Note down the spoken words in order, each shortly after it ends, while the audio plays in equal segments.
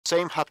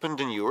Same happened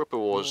in Europe.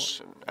 It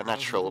was a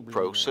natural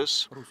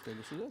process,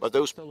 but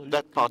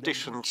that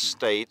partitioned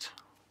state,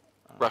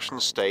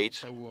 Russian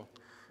state,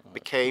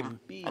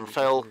 became and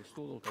fell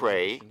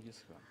prey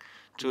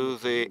to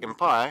the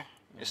empire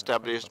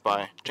established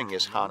by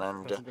Genghis Khan,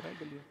 and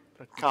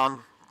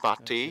Khan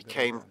Bati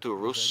came to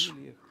Rus,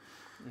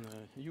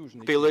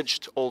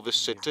 pillaged all the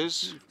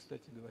cities,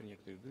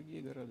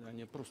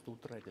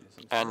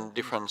 and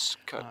different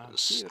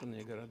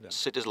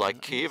cities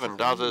like Kiev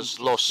and others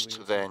lost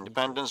their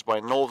independence,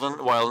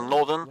 while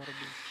northern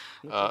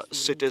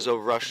cities of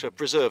Russia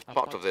preserved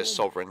part of their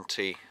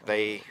sovereignty.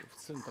 They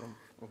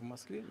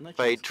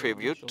paid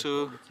tribute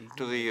to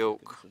the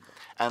yoke.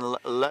 And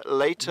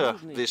later,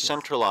 the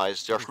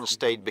centralized Russian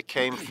state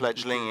became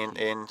fledgling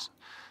in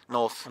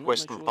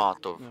northwestern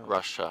part of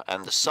Russia,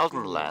 and the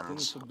southern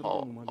lands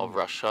of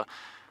Russia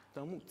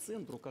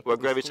were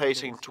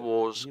gravitating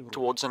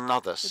towards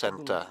another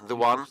center, the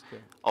one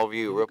of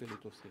Europe,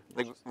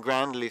 the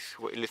Grand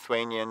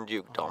Lithuanian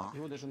Dukedom,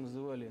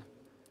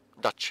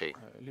 Duchy,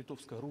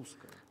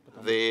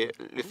 the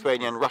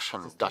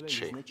Lithuanian-Russian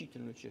Duchy,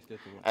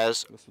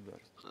 as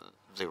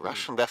the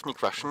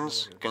ethnic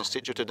Russians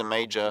constituted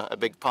a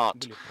big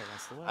part,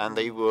 and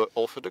they were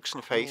Orthodox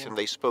in faith, and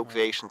they spoke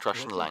the ancient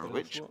Russian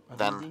language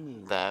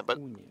then there, but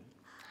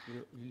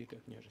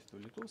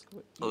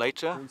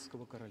later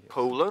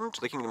Poland,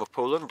 the Kingdom of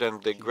Poland,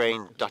 and the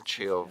Grand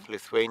Duchy of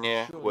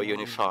Lithuania were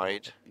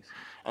unified,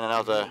 and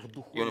another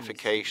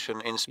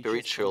unification in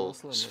spiritual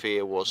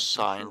sphere was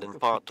signed, and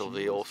part of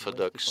the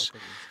Orthodox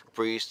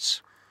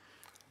priests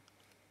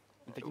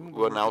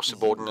were now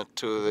subordinate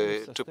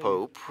to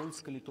Pope.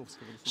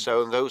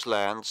 So those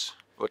lands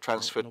were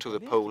transferred to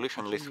the Polish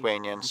and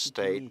Lithuanian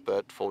state,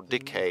 but for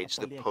decades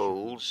the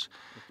Poles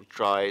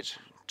tried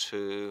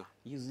to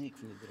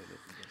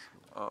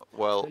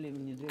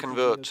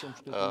convert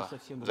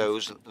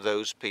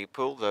those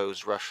people,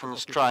 those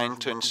Russians, trying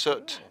to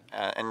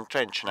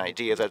entrench an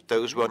idea that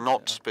those were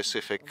not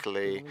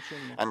specifically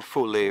and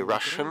fully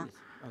Russian,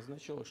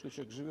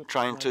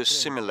 trying to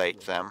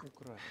assimilate them.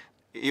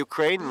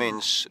 Ukraine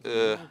means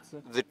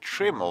the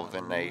trim of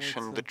the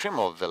nation, the trim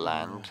of the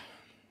land,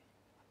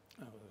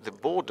 the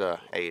border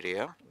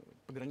area.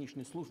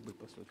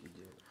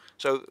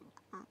 So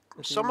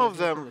some of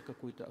them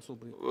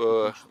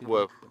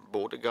were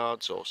border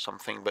guards or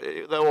something, but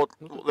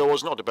there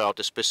was not about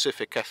a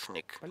specific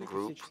ethnic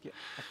group.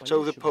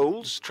 So the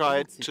Poles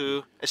tried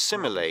to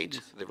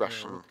assimilate the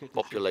Russian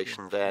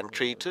population there and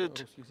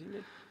treated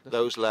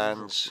those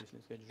lands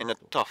in a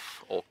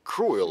tough or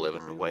cruel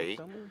even way.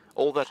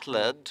 All that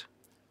led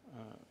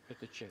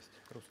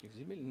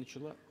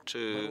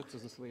to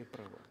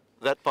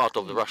that part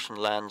of the Russian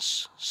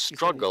lands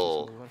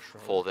struggle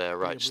for their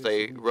rights.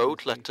 They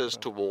wrote letters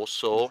to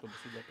Warsaw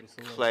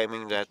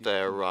claiming that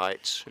their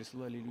rights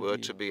were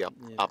to be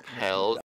upheld.